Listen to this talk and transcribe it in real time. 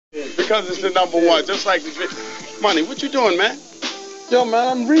because it's the #1, just like the Money. What you doing, man? Yo, man,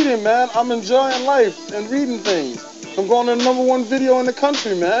 I'm reading, man. I'm enjoying life and reading things. I'm going to the #1 video in the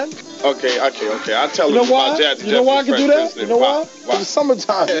country, man. Okay. I'll tell You know him why? about Jazzy. You know why I can do that? You know why? Why? It's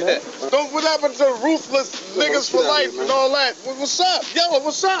summertime, man. What happened to ruthless niggas for life and all that? What's up? Yellow,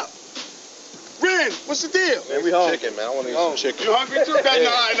 what's up? Ren, what's the deal? Man, we hungry. Chicken, man. I want to eat some chicken. You hungry too? Okay,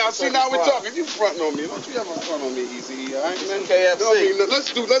 all right, now see, now we're talking. You fronting on me. Don't you ever front on me, Eazy E, all right, man? KFC. Let's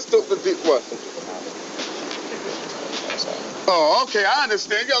do the what? Oh, okay, I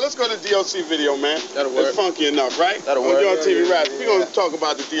understand. Yo, let's go to the DOC video, man. That'll work. It's funky enough, right? That'll work. You're on TV Raps. We're going to talk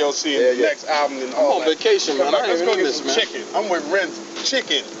about the DOC and the next album and all that. I'm on vacation, man. Let's go get this, some man. chicken. I'm with Ren's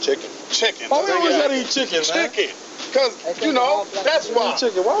chicken. Chicken. Why we always gotta eat chicken, man? Chicken. Because, you know, that's why. That's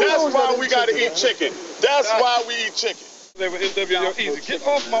why we got to eat chicken. That's why we eat chicken. They were NWO Eazy. Get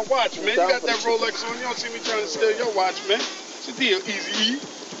off my watch, man. You got that Rolex on. You don't see me trying to steal your watch, man. It's the deal, Eazy E.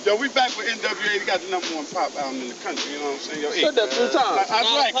 Yo, we back with NWA. They got the #1 pop album in the country. You know what I'm saying? Yo, Said that 3 times. That's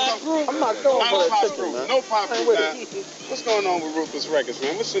right. I'm not going for that chicken, group. man. No pop group, man. What's going on with Ruthless Records,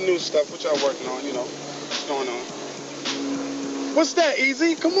 man? What's the new stuff? What y'all working on, you know? What's going on? What's that,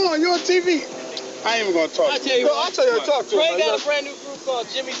 Eazy? Come on, you're on TV. I ain't even going to talk to you. I'll tell you to talk to Trey him. got a brand new group called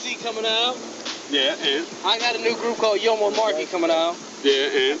Jimmy Z coming out. Yeah, and? I got a new group called Yomo Marky coming out. Yeah,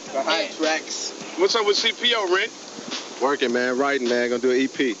 and? Behind tracks. What's up with CPO, Ren? Working, man. Writing, man. Gonna do an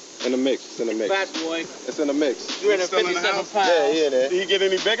EP. In the mix. It's in the mix. Fat boy. It's in the mix. 357 pounds. Yeah, he in there. Did he get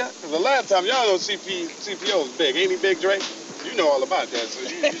any bigger? Because the last time, y'all know CPO was big. Ain't he big, Dre? You know all about that, so you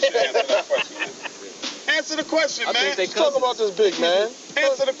should answer that question, man. Answer the question, man. Let's talk about this big, man.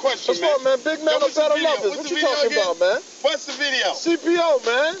 Answer the question, That's man. what, man. Big man, no better lovers. What you talking about, man? What's the video? CPO,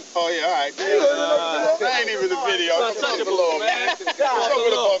 man. Oh, yeah, all right. That ain't even the video. It's Above the law, man. What's up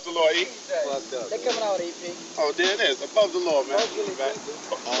with Above the Law, E? They're coming out with EP. Oh, there it is. Above the Law, man.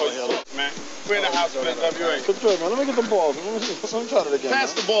 Man, we're in the house with NWA. Good, man. Let me get the balls. Let me try it again.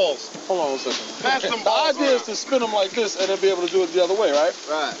 Pass the balls. Hold on a second. Pass them The balls. idea is to spin them like this and then be able to do it the other way, right?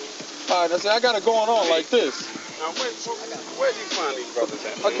 Right. All right, I got it going on like this. Now, where do you find these brothers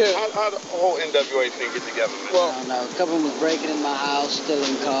at? Okay. How the whole NWA thing get together, man? Well, I don't know. A couple of them was breaking in my house,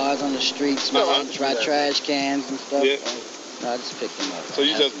 stealing cars on the streets, trash cans and stuff. Yeah. So I just picked them up. So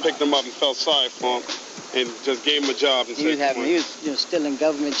you just picked them up and felt sorry for them and just gave them a job and He was stealing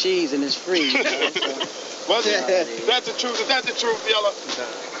government cheese and it's free. You know, Was it? That's the truth. Is that the truth, Yella?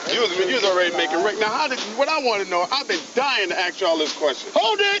 You was already making Rick. Now, what I want to know, I've been dying to ask y'all this question.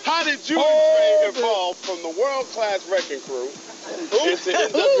 Hold it! How did you evolve from the world-class wrecking crew into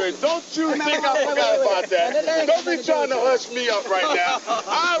NWA? Don't you think I forgot about that? Don't be trying to hush me up right now.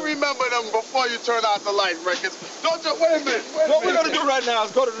 I remember them before you turned out the light records. Don't you, wait a minute. What we're going to do right now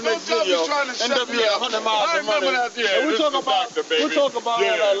is go to the next video. NWA 100 miles I remember that, yeah. And we'll talk about that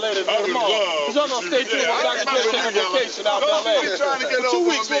later tomorrow. We're talking about stay tuned. We're taking a vacation out in L.A. For 2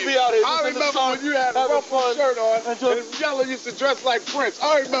 weeks we'll be out here. I remember when you had a ruffled shirt on and Yellow used to dress like Prince.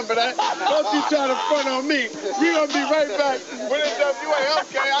 I remember that. Don't you try to front on me. We're going to be right back with NWA.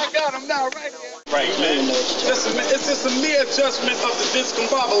 Okay, I got him now right here. Right, man. It's just a mere adjustment of the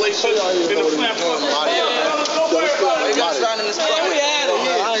discombobulation in the flamboyant. Don't worry about it. I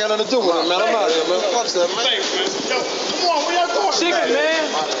ain't got nothing to do with it, man. I'm out here, man. Fuck that, man. Thanks, man. Yo, come on, where y'all going, Chicken,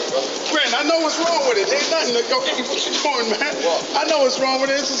 man. Ren, I know what's wrong with it. Ain't nothing. Yo, what you doing, man? I know what's wrong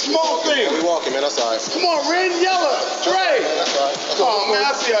with it. It's a small thing. We walking, man. That's all right. Come on, Ren, Yella, Dre. That's all right. Oh, man,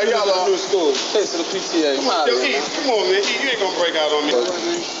 I see how y'all are. New school. Taste of the PTA. Come on, Yo, E, come on, man. E, you ain't gonna break out on me.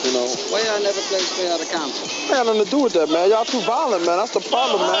 You know. Why y'all never play straight out of Compton? I got nothing to do with that, man. Y'all too violent, man. That's the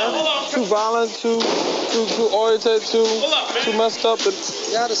problem, man. Too violent, too oriented, too messed up.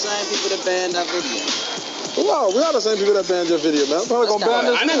 Y'all the same people that banned that video. No, we are the same people that banned your video, man. I'm probably gonna ban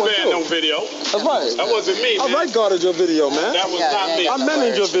this I new didn't one, ban too. no video. That's right. That wasn't me, man. I right-guarded your video, man. That was not me. I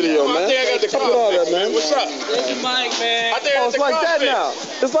managed your video, man. I think I got the Stop with all that, conflict, man. What's up? Thank you, Mike, man. I think I got Oh, it's the like that conflict.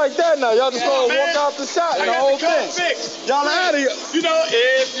 now. It's like that now. Y'all just gonna walk out the shot and the whole thing. Y'all out of here. You know,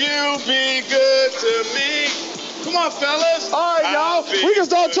 if you be good to me. Come on, fellas. All right, y'all. We can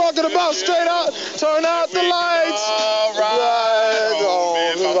start talking about straight out. Turn out the lights. All right. Come on,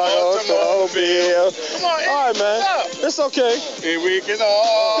 all right, man. It's okay. And we can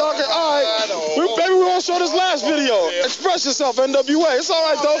all. All right. Maybe we won't show this last video. Express yourself, NWA. It's all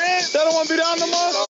right, though. They don't want to be down no more.